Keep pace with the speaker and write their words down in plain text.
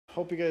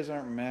Hope you guys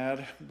aren't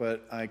mad,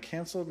 but I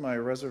canceled my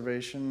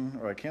reservation,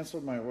 or I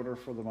canceled my order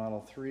for the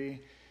Model 3,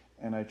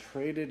 and I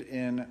traded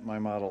in my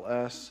Model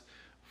S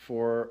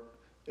for,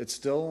 it's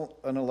still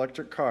an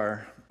electric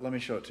car. Let me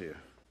show it to you.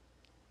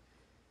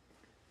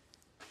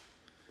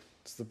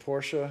 It's the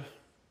Porsche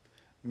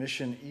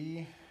Mission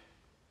E.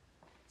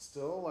 It's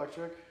still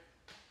electric.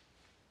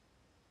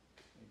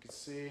 You can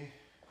see,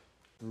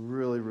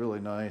 really,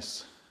 really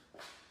nice.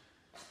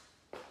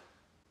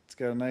 It's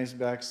got a nice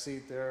back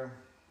seat there.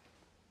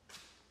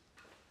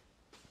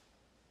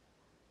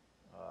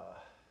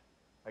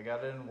 I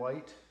got it in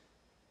white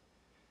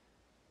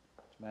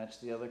to match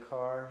the other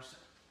cars.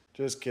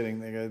 Just kidding.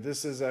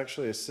 This is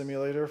actually a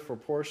simulator for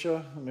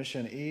Porsche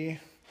Mission E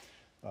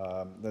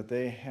that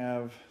they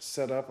have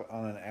set up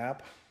on an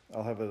app.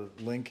 I'll have a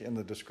link in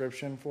the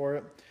description for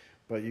it,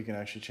 but you can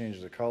actually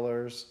change the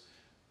colors.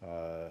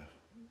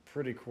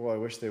 Pretty cool. I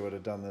wish they would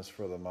have done this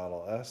for the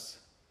Model S.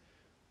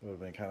 It would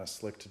have been kind of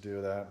slick to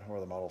do that, or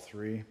the Model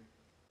 3.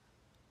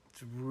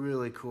 It's a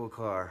really cool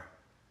car.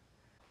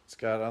 It's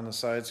got on the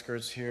side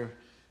skirts here,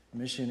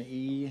 Mission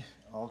E,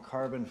 all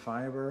carbon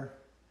fiber.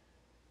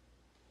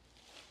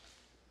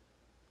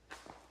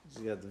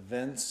 You got the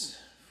vents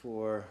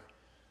for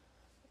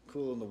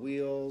cooling the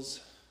wheels.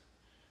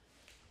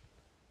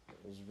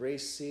 Those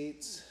race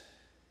seats.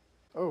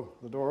 Oh,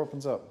 the door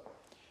opens up.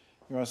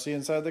 You want to see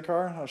inside the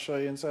car? I'll show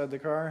you inside the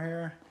car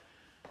here.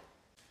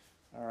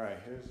 All right,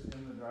 here's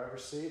in the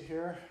driver's seat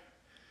here.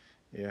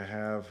 You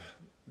have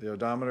the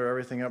odometer,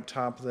 everything up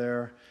top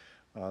there,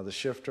 the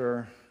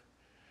shifter.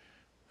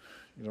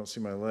 You don't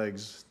see my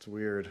legs, it's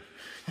weird.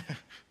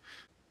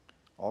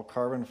 All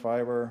carbon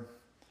fiber,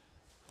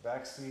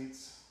 back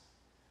seats,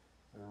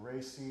 they're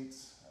race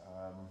seats,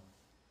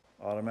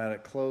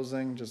 automatic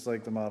closing, just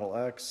like the Model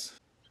X.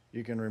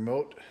 You can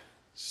remote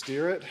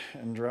steer it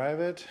and drive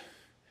it.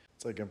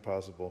 It's like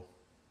impossible.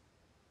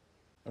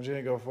 I'm just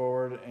gonna go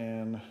forward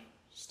and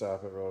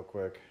stop it real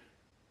quick.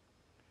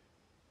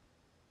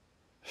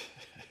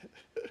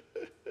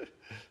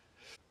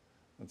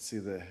 Let's see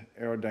the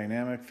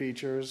aerodynamic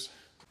features.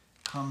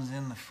 Comes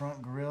in the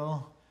front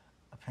grille.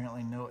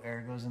 Apparently no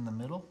air goes in the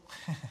middle.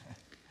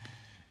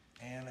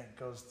 And it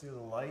goes through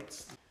the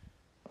lights.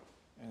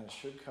 And it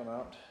should come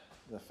out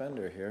the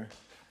fender here.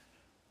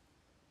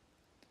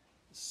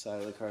 The side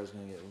of the car is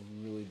gonna get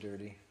really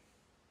dirty.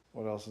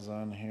 What else is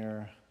on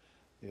here?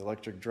 The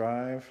electric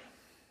drive.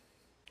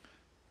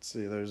 Let's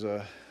see, there's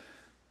a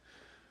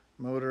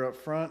motor up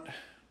front,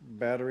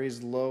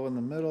 batteries low in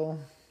the middle,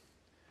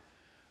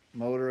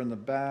 motor in the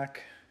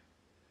back.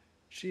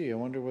 Gee, I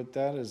wonder what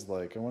that is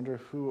like. I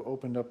wonder who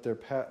opened up their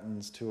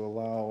patents to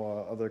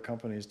allow other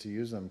companies to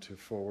use them to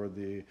forward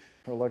the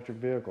electric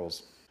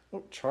vehicles.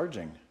 Oh,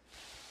 charging.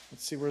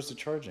 Let's see, where's the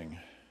charging?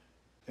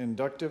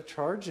 Inductive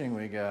charging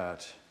we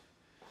got.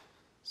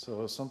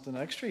 So something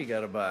extra you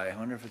gotta buy. I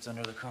wonder if it's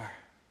under the car.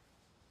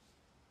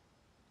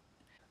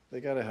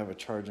 They gotta have a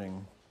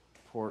charging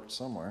port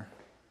somewhere.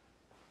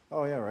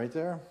 Oh yeah, right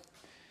there.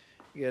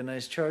 You got a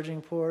nice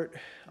charging port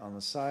on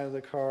the side of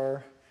the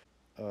car.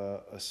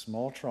 A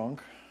small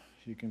trunk.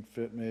 You can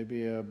fit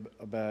maybe a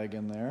bag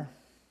in there.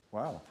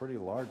 Wow, pretty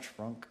large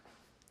trunk.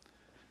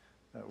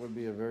 That would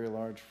be a very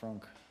large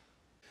trunk.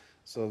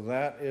 So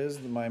that is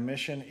my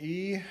Mission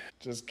E.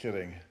 Just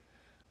kidding.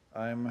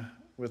 I'm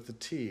with the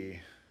T,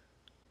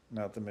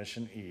 not the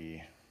Mission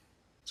E.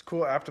 It's a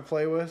cool app to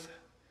play with.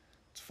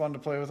 It's fun to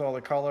play with all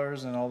the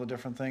colors and all the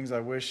different things.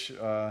 I wish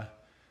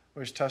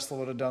Tesla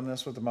would have done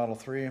this with the Model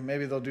 3.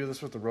 Maybe they'll do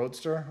this with the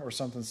Roadster or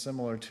something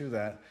similar to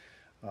that.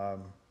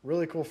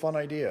 Really cool, fun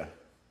idea.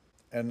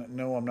 And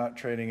no, I'm not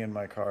trading in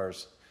my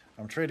cars.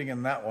 I'm trading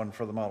in that one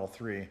for the Model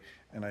 3,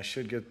 and I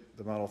should get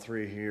the Model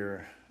 3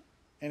 here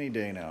any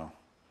day now.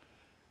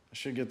 I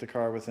should get the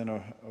car within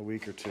a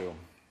week or two.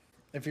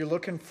 If you're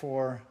looking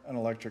for an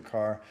electric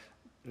car,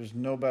 there's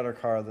no better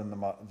car than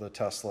the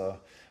Tesla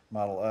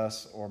Model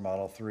S or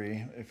Model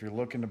 3. If you're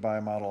looking to buy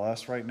a Model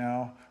S right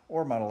now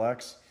or Model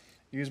X,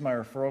 use my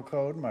referral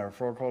code. My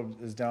referral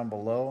code is down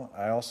below.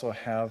 I also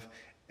have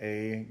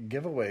a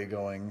giveaway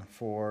going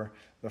for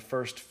the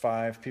first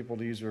 5 people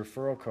to use the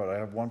referral code. I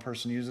have one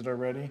person use it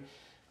already.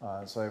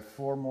 So I have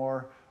 4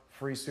 more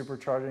free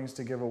superchargings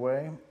to give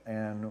away.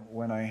 And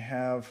when I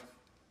have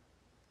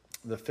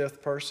the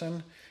 5th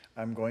person,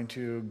 I'm going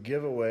to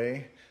give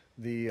away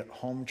the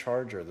home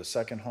charger, the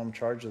second home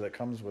charger that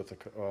comes with the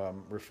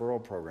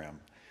referral program.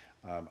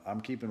 I'm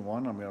keeping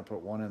one. I'm going to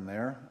put one in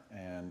there,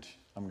 and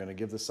I'm going to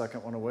give the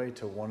second one away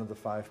to one of the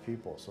 5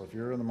 people. So if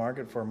you're in the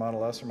market for a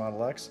Model S or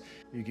Model X,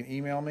 you can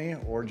email me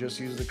or just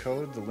use the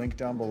code, the link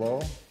down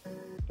below.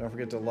 Don't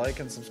forget to like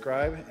and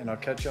subscribe, and I'll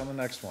catch you on the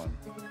next one.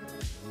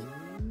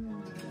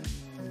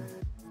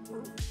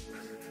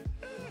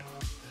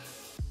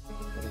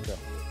 Let it go.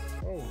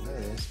 Oh, there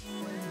it is.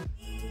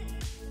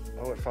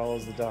 Oh, it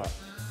follows the dot.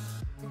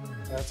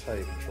 That's how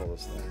you control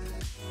this thing.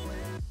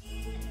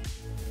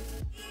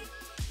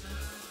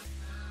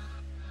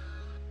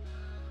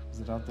 Is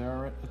it out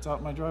there? It's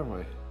out my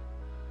driveway.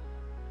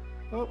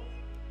 Oh.